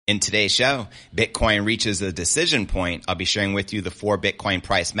In today's show, Bitcoin reaches a decision point. I'll be sharing with you the 4 Bitcoin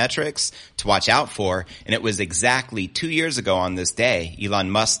price metrics to watch out for. And it was exactly 2 years ago on this day,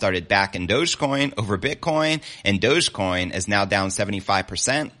 Elon Musk started backing Dogecoin over Bitcoin, and Dogecoin is now down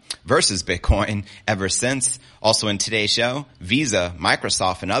 75% versus Bitcoin ever since. Also in today's show, Visa,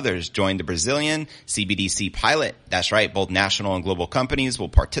 Microsoft, and others joined the Brazilian CBDC pilot. That's right, both national and global companies will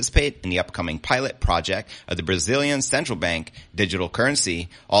participate in the upcoming pilot project of the Brazilian central bank digital currency.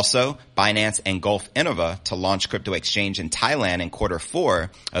 Also, Binance and Gulf Innova to launch crypto exchange in Thailand in Q4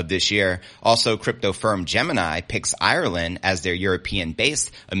 of this year. Also, crypto firm Gemini picks Ireland as their European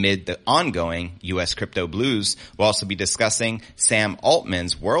base amid the ongoing U.S. crypto blues. We'll also be discussing Sam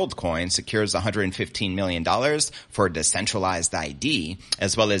Altman's WorldCoin secures $115 million for a decentralized ID,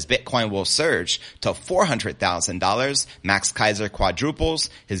 as well as Bitcoin will surge to $400,000. Max KEISER quadruples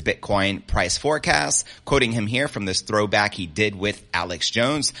his Bitcoin price forecast. Quoting him here from this throwback he did with Alex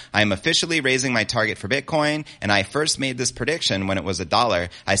Jones, I am officially raising my target for Bitcoin, and I first made this prediction when it was $1.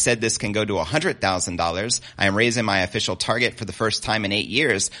 I said this can go to $100,000. I am raising my official target for the first time in 8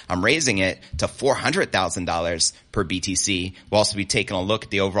 years. I'm raising it to $400,000 per BTC. We'll also be taking a look at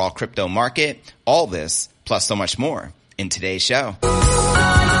the overall crypto market. All this plus so much more in today's show.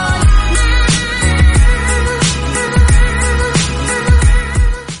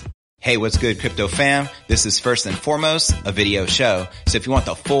 Hey, what's good, crypto fam? This is first and foremost a video show. So if you want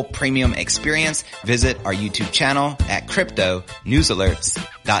the full premium experience, visit our YouTube channel at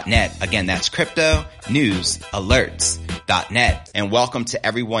cryptonewsalerts.net. Again, that's cryptonewsalerts.net. And welcome to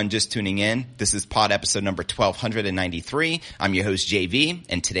everyone just tuning in. This is pod episode number 1293. I'm your host, JV,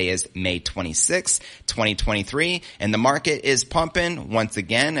 and today is May 26, 2023. And the market is pumping once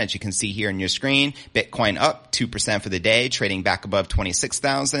again, as you can see here on your screen. Bitcoin up 2% for the day, trading back above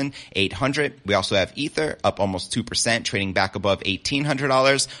 26,800. We also have Ether up almost 2%, trading back above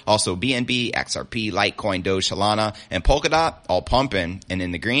 $1,800. Also BNB, XRP, Litecoin, Doge, Solana, and Polkadot all pumping and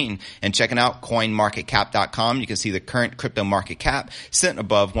in the green. And checking out coinmarketcap.com, you can see the current crypto market cap sitting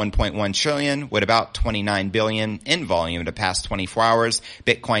above 1.1 trillion with about 29 billion in volume in the past 24 hours.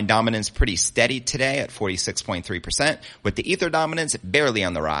 Bitcoin dominance pretty steady today at 46.3%, with the Ether dominance barely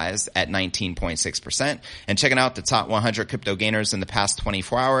on the rise at 19.6%. And checking out the top 100 crypto gainers in the past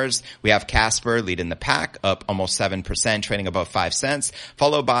 24 hours, we have Casper leading the pack, up almost 7%, trading above 5 cents,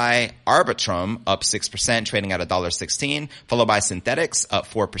 followed by Arbitrum, up 6%, trading at $1.16, followed by Synthetics, up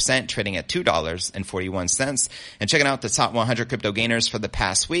 4%, trading at $2.41. And checking out the top 100 crypto gainers for the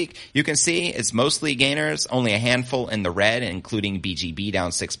past week, you can see it's mostly gainers, only a handful in the red, including BGB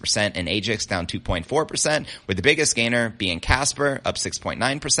down 6% and Ajax down 2.4%, with the biggest gainer being Casper, up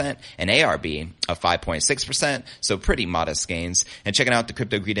 6.9%, and ARB, up 5.6%, so pretty modest gains. And checking out the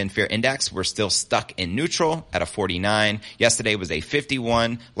Crypto Greed and Fear Index, we're still stuck in neutral at a 49. Yesterday was a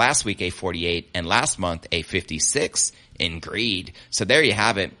 51, last week a 48, and last month a 56 in greed. So there you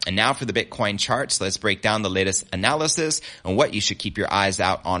have it. And now for the Bitcoin charts, let's break down the latest analysis on what you should keep your eyes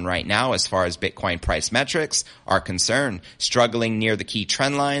out on right now as far as Bitcoin price metrics are concerned. Struggling near the key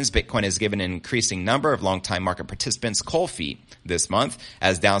trend lines, Bitcoin has given an increasing number of long-time market participants cold feet this month.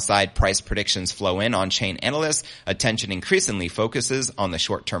 As downside price predictions flow in, on-chain analysts' attention increasingly focuses on the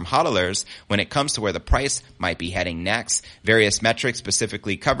short-term hodlers when it comes to where the price might be heading next. Various metrics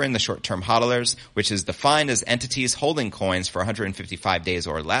specifically covering the short-term hodlers, which is defined as entities holding coins for 155 days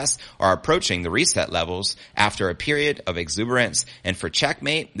or less, are approaching the reset levels after a period of exuberance. And for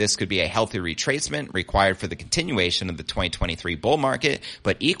checkmate, this could be a healthy retracement required for the continuation of the 2023 bull market,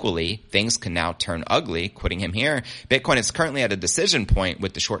 but equally, things can now turn ugly. Quoting him here, Bitcoin is currently at a decision point,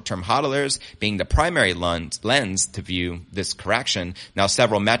 with the short-term hodlers being the primary lens to view this correction. Now,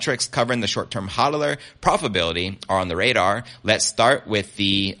 several metrics covering the short-term hodler profitability are on the radar. Let's start with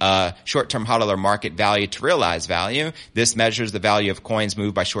the short-term hodler market value to realized value. This measures the value of coins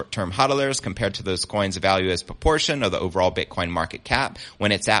moved by short-term hodlers compared to those coins' value as proportion of the overall Bitcoin market cap.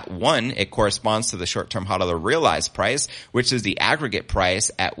 When it's at 1, it corresponds to the short-term hodler realized price, which is the aggregate price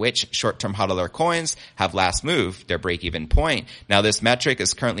at which short-term hodler coins have last moved their break-even point. Now, this metric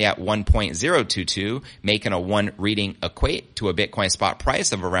is currently at 1.022, making a 1 reading equate to a Bitcoin spot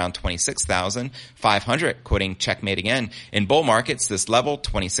price of around 26,500. Quoting checkmate again, in bull markets, this level,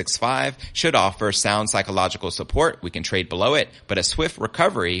 26.5, should offer sound psychological support. We can trade below it, but a swift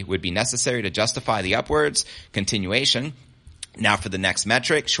recovery would be necessary to justify the upwards continuation. Now for the next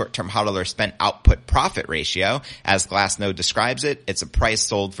metric, short-term hodler spent output profit ratio. As Glassnode describes it, it's a price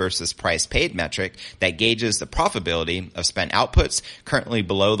sold versus price paid metric that gauges the profitability of spent outputs. Currently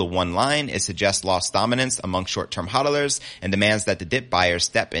below the one line, it suggests loss dominance among short-term hodlers and demands that the dip buyers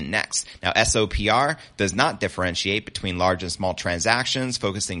step in next. Now SOPR does not differentiate between large and small transactions,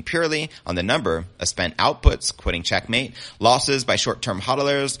 focusing purely on the number of spent outputs, quitting checkmate. Losses by short-term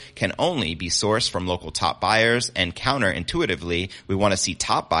hodlers can only be sourced from local top buyers, and counterintuitively, we want to see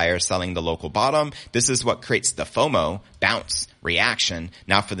top buyers selling the local bottom. This is what creates the FOMO, bounce, reaction.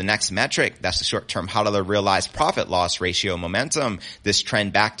 Now for the next metric, that's the short-term hodler realized profit loss ratio momentum. This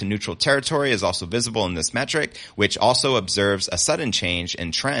trend back to neutral territory is also visible in this metric, which also observes a sudden change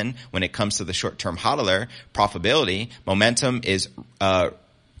in trend when it comes to the short-term hodler profitability. Momentum is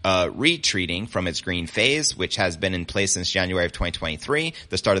retreating from its green phase, which has been in place since January of 2023,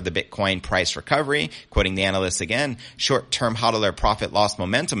 the start of the Bitcoin price recovery. Quoting the analysts again, short-term hodler profit loss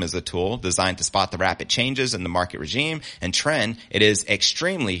momentum is a tool designed to spot the rapid changes in the market regime and trend. It is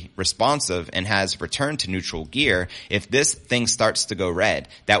extremely responsive and has returned to neutral gear. If this thing starts to go red,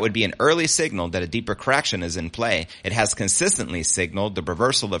 that would be an early signal that a deeper correction is in play. It has consistently signaled the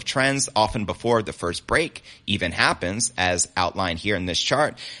reversal of trends often before the first break even happens, as outlined here in this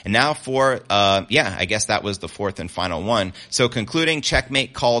chart. And now for, I guess that was the fourth and final one. So concluding,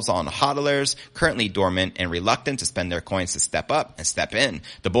 checkmate calls on hodlers currently dormant and reluctant to spend their coins to step up and step in.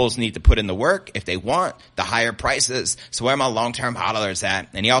 The bulls need to put in the work if they want the higher prices. So where are my long-term hodlers at?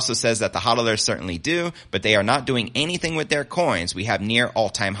 And he also says that the hodlers certainly do, but they are not doing anything with their coins. We have near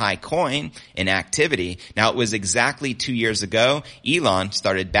all-time high coin inactivity. Now it was exactly 2 years ago, Elon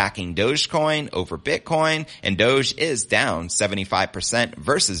started backing Dogecoin over Bitcoin, and Doge is down 75%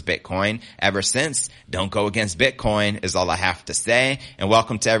 versus Bitcoin ever since. Don't go against Bitcoin is all I have to say. And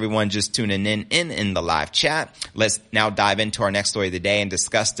welcome to everyone just tuning in the live chat. Let's now dive into our next story of the day and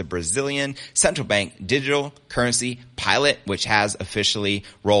discuss the Brazilian central bank digital currency pilot, which has officially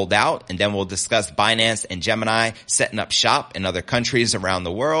rolled out. And then we'll discuss Binance and Gemini setting up shop in other countries around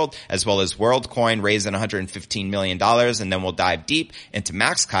the world, as well as WorldCoin raising $115 million. And then we'll dive deep into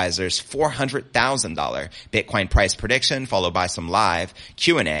Max Keiser's $400,000 Bitcoin price prediction, followed by some live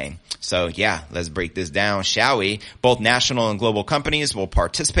Q&A. So yeah, let's break this down, shall we? Both national and global companies will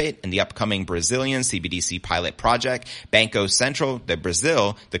participate in the upcoming Brazilian CBDC pilot project. Banco Central de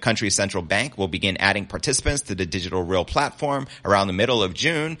Brazil, the country's central bank, will begin adding participants to the digital real platform around the middle of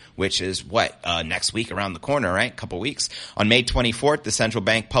June, which is next week, around the corner, right? Couple weeks. On May 24th, the central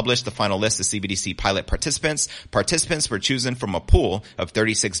bank published the final list of CBDC pilot participants. Participants were chosen from a pool of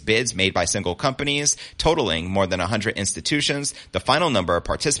 36 bids made by single companies, totaling more than 100 institutions. The final number of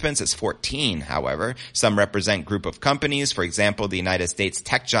participants is 14, however. Some represent group of companies, for example, the United States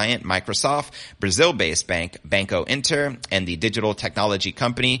tech giant Microsoft, Brazil-based bank Banco Inter, and the digital technology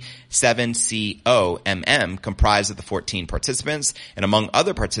company 7COMM comprised of the 14 participants. And among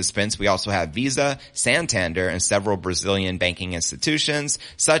other participants, we also have Visa, Santander, and several Brazilian banking institutions,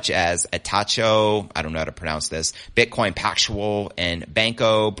 such as Itacho, I don't know how to pronounce this, Bitcoin Pactual, and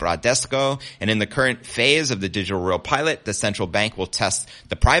Banco Bradesco. And in the current phase of the digital real pilot, the central bank will test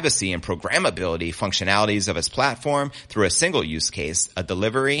the privacy and programmability functionalities of its platform through a single use case, a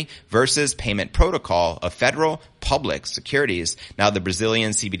delivery versus payment protocol of federal public securities. Now, the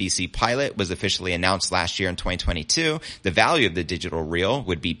Brazilian CBDC pilot was officially announced last year in 2022. The value of the digital real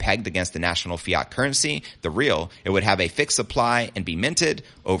would be pegged against the national fiat currency, the real. It would have a fixed supply and be minted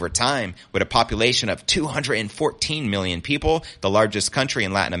over time. With a population of 214 million people, the largest country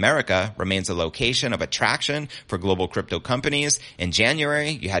in Latin America remains a location of attraction for global crypto companies. In January,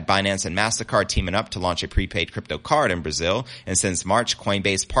 you had Binance and MasterCard teaming up to launch a prepaid crypto card in Brazil. And since March,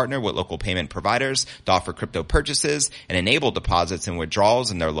 Coinbase partnered with local payment providers to offer crypto purchases and enable deposits and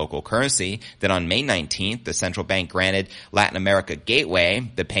withdrawals in their local currency. Then on May 19th, the central bank granted Latin America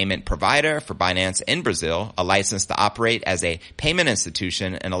Gateway, the payment provider for Binance in Brazil, a license to operate as a payment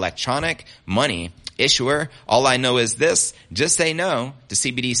institution and electronic money issuer. All I know is this: just say no to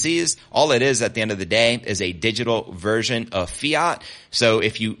CBDCs. All it is at the end of the day is a digital version of fiat. So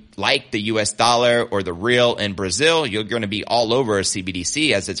if you like the US dollar or the real in Brazil, you're going to be all over a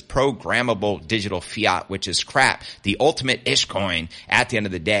CBDC as it's programmable digital fiat, which is crap. The ultimate ish coin at the end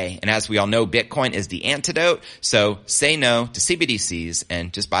of the day. And as we all know, Bitcoin is the antidote. So say no to CBDCs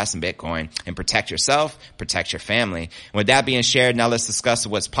and just buy some Bitcoin and protect yourself, protect your family. And with that being shared, now let's discuss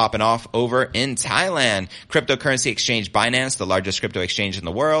what's popping off over in Thailand. Cryptocurrency exchange Binance, the largest crypto exchange in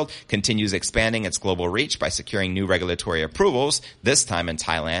the world, continues expanding its global reach by securing new regulatory approvals, this time in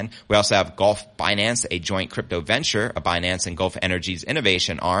Thailand. We also have Gulf Binance, a joint crypto venture of Binance and Gulf Energy's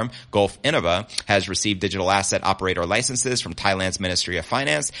innovation arm, Gulf Innova, has received digital asset operator licenses from Thailand's Ministry of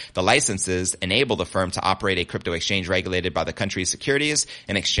Finance. The licenses enable the firm to operate a crypto exchange regulated by the country's Securities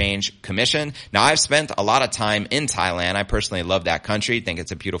and Exchange Commission. Now, I've spent a lot of time in Thailand. I personally love that country, think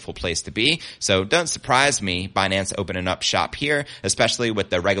it's a beautiful place to be. So don't surprise me, Binance opening up shop here, especially with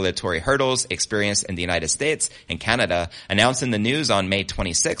the regulatory hurdles experienced in the United States and Canada. Announced in the news on May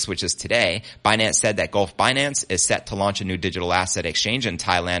 26, which is today, Binance said that Gulf Binance is set to launch a new digital asset exchange in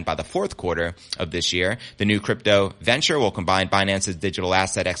Thailand by the fourth quarter of this year. The new crypto venture will combine Binance's digital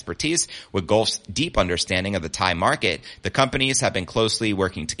asset expertise with Gulf's deep understanding of the Thai market. The companies have been closely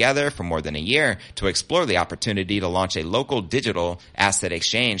working together for more than a year to explore the opportunity to launch a local digital asset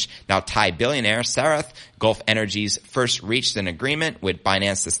exchange. Now, Thai billionaire Sarath, Gulf Energy's first reached an agreement with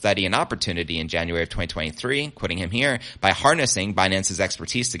Binance to study an opportunity in January of 2023, quoting him here, by harnessing Binance's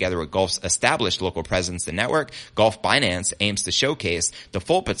expertise together with Gulf's established local presence and network, Gulf Binance aims to showcase the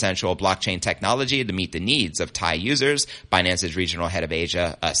full potential of blockchain technology to meet the needs of Thai users, Binance's regional head of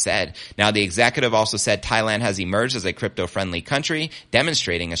Asia said. Now, the executive also said Thailand has emerged as a crypto-friendly country,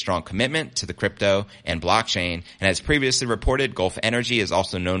 demonstrating a strong commitment to the crypto and blockchain. And as previously reported, Gulf Energy is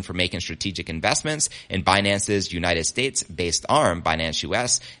also known for making strategic investments in Binance's United States-based arm, Binance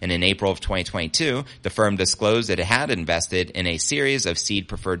US, and in April of 2022, the firm disclosed that it had invested in a series of seed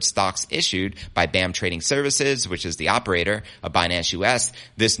preferred stocks issued by BAM Trading Services, which is the operator of Binance US.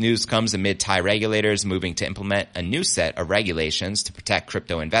 This news comes amid Thai regulators moving to implement a new set of regulations to protect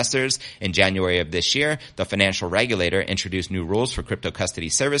crypto investors. In January of this year, the financial regulator introduced new rules for crypto custody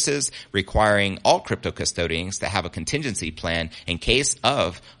services, requiring all crypto custodians to have a contingency plan in case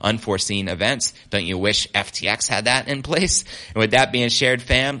of unforeseen events. Don't you wish FTX had that in place? And with that being shared,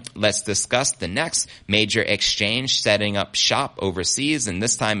 fam, let's discuss the next major exchange setting up shop overseas, and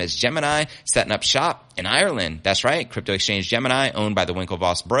this time is Gemini setting up shop in Ireland. That's right. Crypto exchange Gemini, owned by the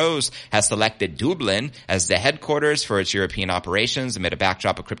Winklevoss Bros, has selected Dublin as the headquarters for its European operations amid a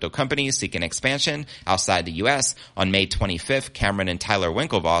backdrop of crypto companies seeking expansion outside the U.S. On May 25th, Cameron and Tyler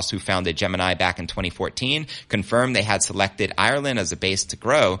Winklevoss, who founded Gemini back in 2014, confirmed they had selected Ireland as a base to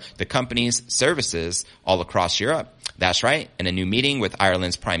grow the company's services all across Europe. That's right. In a new meeting with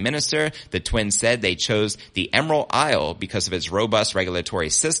Ireland's Prime Minister, the twins said they chose the Emerald Isle because of its robust regulatory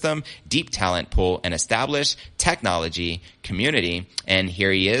system, deep talent pool, and established technology community. And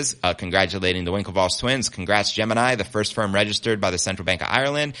here he is, congratulating the Winklevoss twins. Congrats, Gemini, the first firm registered by the Central Bank of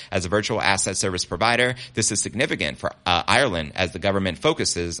Ireland as a virtual asset service provider. This is significant for Ireland as the government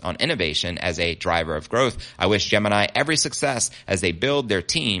focuses on innovation as a driver of growth. I wish Gemini every success as they build their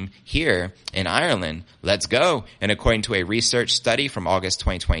team here in Ireland. Let's go. And according to a research study from August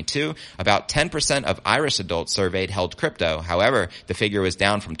 2022, about 10% of Irish adults surveyed held crypto. However, the figure was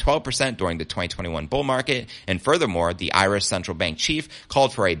down from 12% during the 2021 bull market. And furthermore, the Irish central bank chief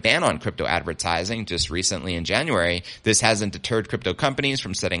called for a ban on crypto advertising just recently in January. This hasn't deterred crypto companies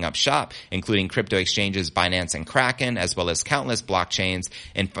from setting up shop, including crypto exchanges Binance and Kraken, as well as countless blockchains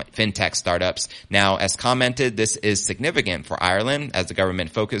and fintech startups. Now, as commented, this is significant for Ireland as the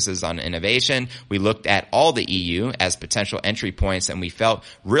government focuses on innovation. We looked at all the EU as potential entry points, and we felt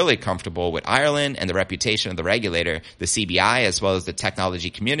really comfortable with Ireland and the reputation of the regulator, the CBI, as well as the technology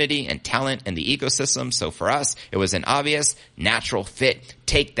community and talent in the ecosystem. So for us, it was an obvious, natural fit.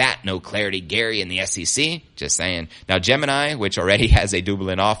 Take that, no clarity, Gary and the SEC. Just saying. Now, Gemini, which already has a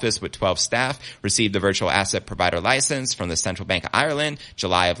Dublin office with 12 staff, received the virtual asset provider license from the Central Bank of Ireland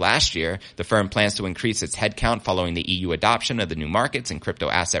July of last year. The firm plans to increase its headcount following the EU adoption of the new markets and crypto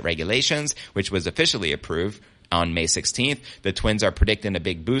asset regulations, which was officially approved on May 16th. The twins are predicting a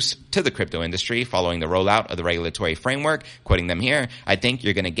big boost to the crypto industry following the rollout of the regulatory framework. Quoting them here, I think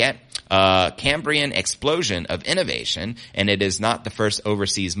you're going to get a Cambrian explosion of innovation, and it is not the first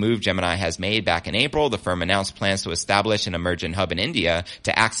overseas move Gemini has made. Back in April, the firm announced plans to establish an emergent hub in India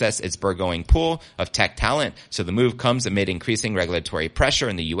to access its burgeoning pool of tech talent. So the move comes amid increasing regulatory pressure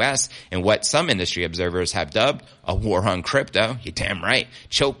in the U.S. and what some industry observers have dubbed a war on crypto. You're damn right.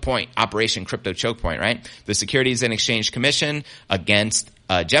 Choke point, Operation Crypto Choke Point, right? The Securities and Exchange Commission against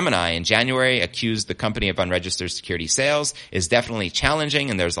Gemini in January accused the company of unregistered security sales is definitely challenging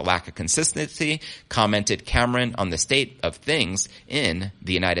and there's a lack of consistency, commented Cameron on the state of things in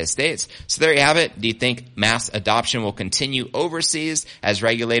the United States. So there you have it. Do you think mass adoption will continue overseas as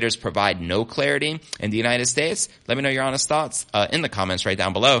regulators provide no clarity in the United States? Let me know your honest thoughts in the comments right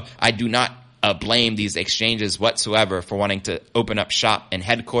down below. I do not blame these exchanges whatsoever for wanting to open up shop and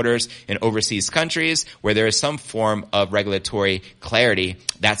headquarters in overseas countries where there is some form of regulatory clarity.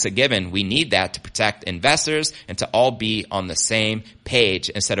 That's a given. We need that to protect investors and to all be on the same page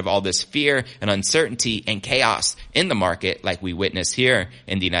instead of all this fear and uncertainty and chaos in the market like we witness here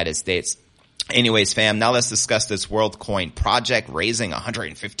in the United States. Anyways, fam, now let's discuss this WorldCoin project raising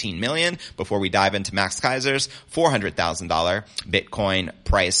 $115 million before we dive into Max Keiser's $400,000 Bitcoin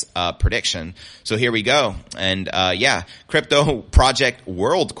price prediction. So here we go. And crypto project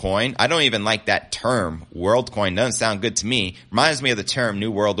WorldCoin. I don't even like that term. WorldCoin doesn't sound good to me. Reminds me of the term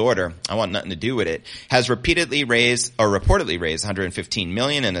New World Order. I want nothing to do with it. Has reportedly raised $115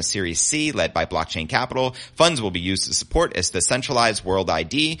 million in a Series C led by Blockchain Capital. Funds will be used to support its decentralized World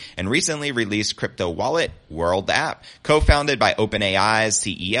ID and recently released crypto wallet World app, co-founded by OpenAI's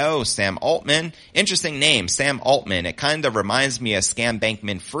CEO Sam Altman. Interesting name, Sam Altman. It kind of reminds me of Scam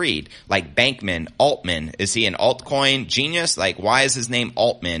Bankman-Fried, like Bankman Altman. Is he an altcoin genius? Like, why is his name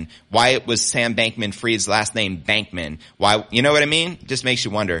Altman? Why was Sam Bankman-Fried's last name Bankman? Why, you know what I mean? Just makes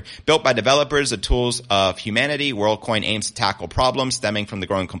you wonder. Built by developers of tools of humanity, WorldCoin aims to tackle problems stemming from the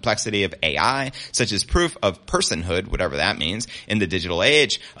growing complexity of AI, such as proof of personhood, whatever that means, in the digital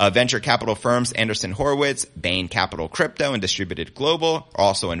age. Venture capital firms Anderson Horowitz, Bain Capital Crypto, and Distributed Global are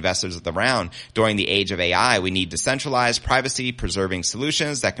also investors of the round. During the age of AI, we need decentralized, privacy-preserving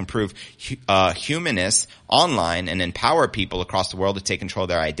solutions that can prove humanists online and empower people across the world to take control of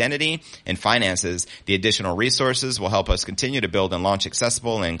their identity and finances. The additional resources will help us continue to build and launch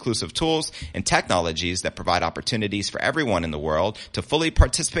accessible and inclusive tools and technologies that provide opportunities for everyone in the world to fully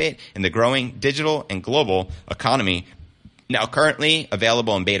participate in the growing digital and global economy. Now, currently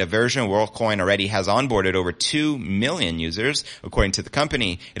available in beta version, WorldCoin already has onboarded over 2 million users. According to the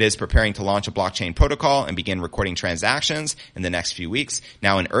company, it is preparing to launch a blockchain protocol and begin recording transactions in the next few weeks.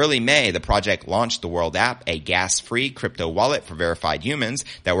 Now, in early May, the project launched the World app, a gas-free crypto wallet for verified humans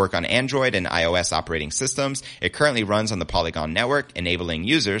that work on Android and iOS operating systems. It currently runs on the Polygon network, enabling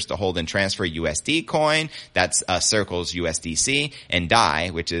users to hold and transfer USD coin, that's Circle's USDC, and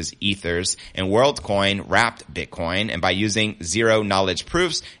DAI, which is Ether's, and WorldCoin wrapped Bitcoin. And by using zero knowledge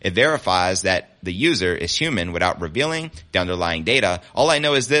proofs, it verifies that the user is human without revealing the underlying data. All I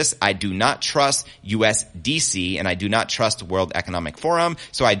know is this: I do not trust USDC and I do not trust the World Economic Forum,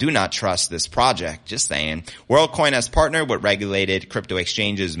 so I do not trust this project. Just saying. WorldCoin has partnered with regulated crypto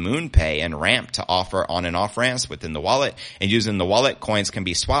exchanges MoonPay and Ramp to offer on and off ramps within the wallet. And using the wallet, coins can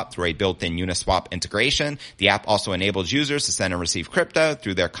be swapped through a built-in Uniswap integration. The app also enables users to send and receive crypto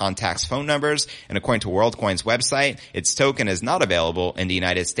through their contacts' phone numbers. And according to WorldCoin's website, its token is not available in the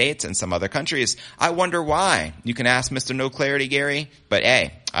United States and some other countries. I wonder why. You can ask Mr. No Clarity Gary, but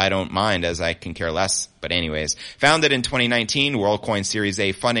hey, I don't mind as I can care less. But anyways, founded in 2019, WorldCoin Series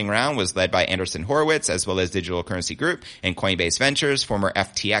A funding round was led by Anderson Horowitz as well as Digital Currency Group and Coinbase Ventures. Former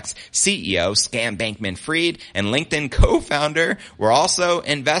FTX CEO Scam Bankman-Fried and LinkedIn co-founder were also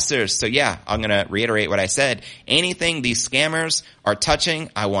investors. So yeah, I'm going to reiterate what I said. Anything these scammers are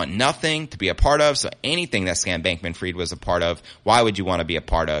touching, I want nothing to be a part of. So anything that Scam Bankman-Fried was a part of, why would you want to be a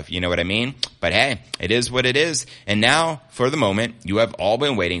part of? You know what I mean? But hey, it is what it is. And now, for the moment you have all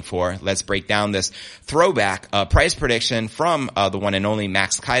been waiting for, let's break down this throwback price prediction from the one and only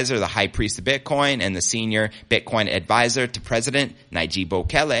Max Keiser, the high priest of Bitcoin and the senior Bitcoin advisor to President Nayib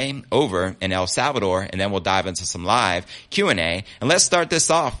Bukele over in El Salvador. And then we'll dive into some live Q&A. And let's start this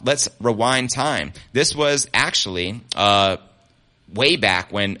off. Let's rewind time. This was actually way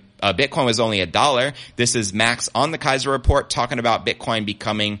back when Bitcoin was only $1. This is Max on the Keiser Report talking about Bitcoin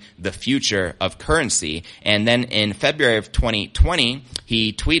becoming the future of currency. And then in February of 2020,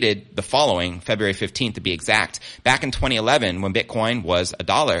 he tweeted the following, February 15th to be exact. Back in 2011, when Bitcoin was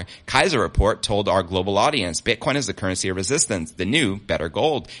 $1, Keiser Report told our global audience, Bitcoin is the currency of resistance, the new better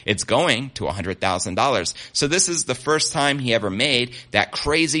gold. It's going to $100,000. So this is the first time he ever made that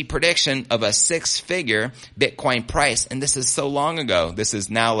crazy prediction of a six-figure Bitcoin price. And this is so long ago. This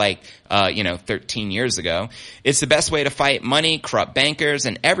is now like 13 years ago. It's the best way to fight money, corrupt bankers,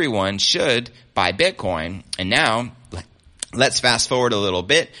 and everyone should buy Bitcoin. And now, let's fast forward a little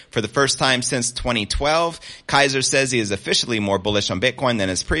bit. For the first time since 2012, Keiser says he is officially more bullish on Bitcoin than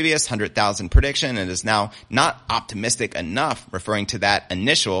his previous 100,000 prediction and is now not optimistic enough, referring to that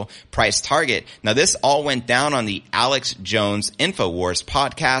initial price target. Now, this all went down on the Alex Jones InfoWars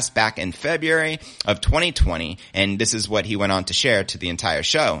podcast back in February of 2020, and this is what he went on to share to the entire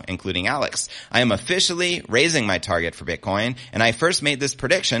show, including Alex. I am officially raising my target for Bitcoin, and I first made this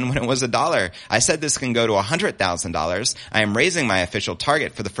prediction when it was $1. I said this can go to $100,000. I I am raising my official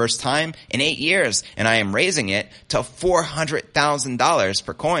target for the first time in 8 years, and I am raising it to $400,000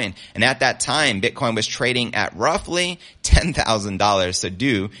 per coin. And at that time, Bitcoin was trading at roughly $10,000. So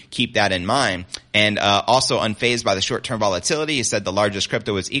do keep that in mind. And also unfazed by the short-term volatility, he said the largest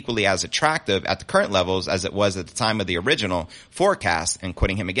crypto was equally as attractive at the current levels as it was at the time of the original forecast. And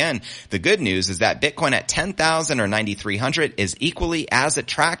quoting him again, the good news is that Bitcoin at 10,000 or 9,300 is equally as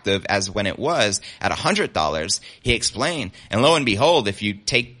attractive as when it was at $100, he explained. And lo and behold, if you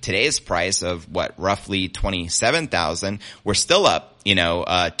take today's price of roughly 27,000, we're still up 2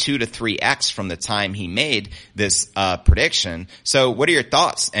 to 3x from the time he made this prediction. So what are your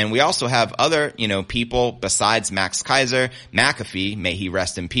thoughts? And we also have other, people besides Max Keiser. McAfee, may he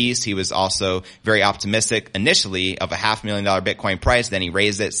rest in peace. He was also very optimistic initially of a $500,000 Bitcoin price. Then he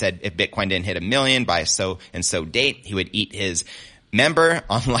raised it, said if Bitcoin didn't hit $1 million by so and so date, he would eat his member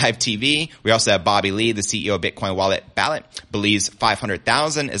on live TV. We also have Bobby Lee, the CEO of Bitcoin Wallet Ballot, believes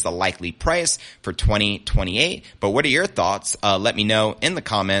 500,000 is the likely price for 2028. But what are your thoughts? Let me know in the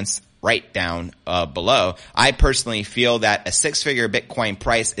comments right down below. I personally feel that a six-figure Bitcoin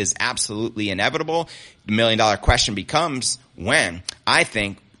price is absolutely inevitable. The $1 million question becomes when. I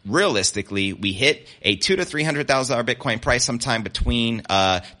think realistically, we hit a $200,000 to $300,000 Bitcoin price sometime between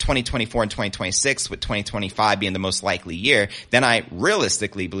 2024 and 2026, with 2025 being the most likely year. Then I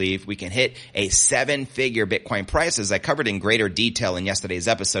realistically believe we can hit a seven-figure Bitcoin price, as I covered in greater detail in yesterday's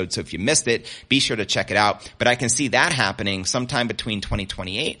episode. So if you missed it, be sure to check it out. But I can see that happening sometime between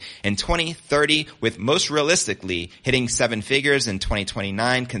 2028 and 2030, with most realistically hitting seven figures in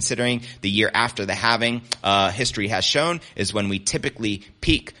 2029, considering the year after the halving, history has shown, is when we typically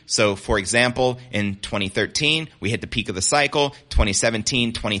peak. So, for example, in 2013, we hit the peak of the cycle.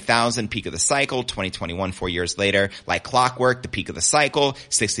 2017, 20,000, peak of the cycle. 2021, 4 years later, like clockwork, the peak of the cycle,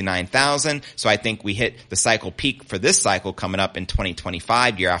 69,000. So I think we hit the cycle peak for this cycle coming up in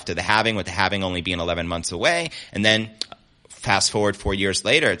 2025, year after the halving, with the halving only being 11 months away. And then fast forward 4 years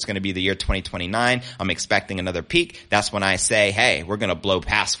later, it's going to be the year 2029. I'm expecting another peak. That's when I say, hey, we're going to blow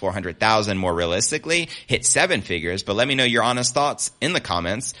past 400,000 more realistically, hit seven figures. But let me know your honest thoughts in the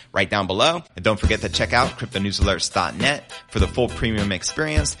comments right down below. And don't forget to check out cryptonewsalerts.net for the full premium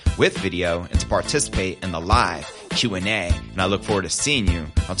experience with video and to participate in the live Q&A. And I look forward to seeing you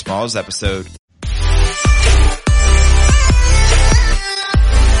on tomorrow's episode.